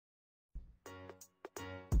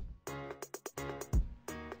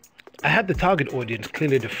I had the target audience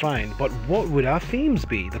clearly defined, but what would our themes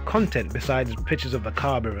be? The content besides pictures of the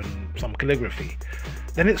Kaaba and some calligraphy.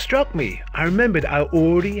 Then it struck me. I remembered I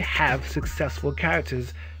already have successful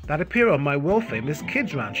characters that appear on my world-famous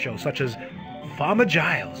Kids Round show, such as Farmer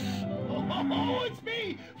Giles. Oh, it's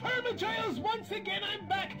me, Farmer Giles. Once again, I'm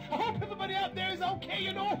back. I hope everybody out there is okay,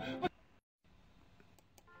 you know.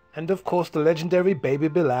 And of course, the legendary Baby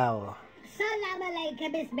Bilal. Salam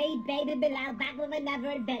alaikum, it's me, Baby Bilal, back with another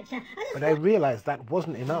adventure. But I realized that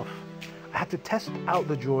wasn't enough. I had to test out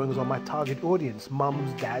the drawings on my target audience,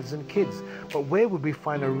 mums, dads and kids. But where would we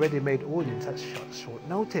find a ready-made audience at short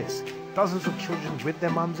notice? Dozens of children with their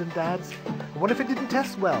mums and dads? And what if it didn't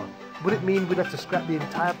test well? Would it mean we'd have to scrap the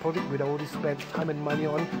entire project we'd already spent time and money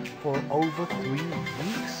on for over 3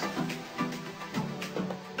 weeks?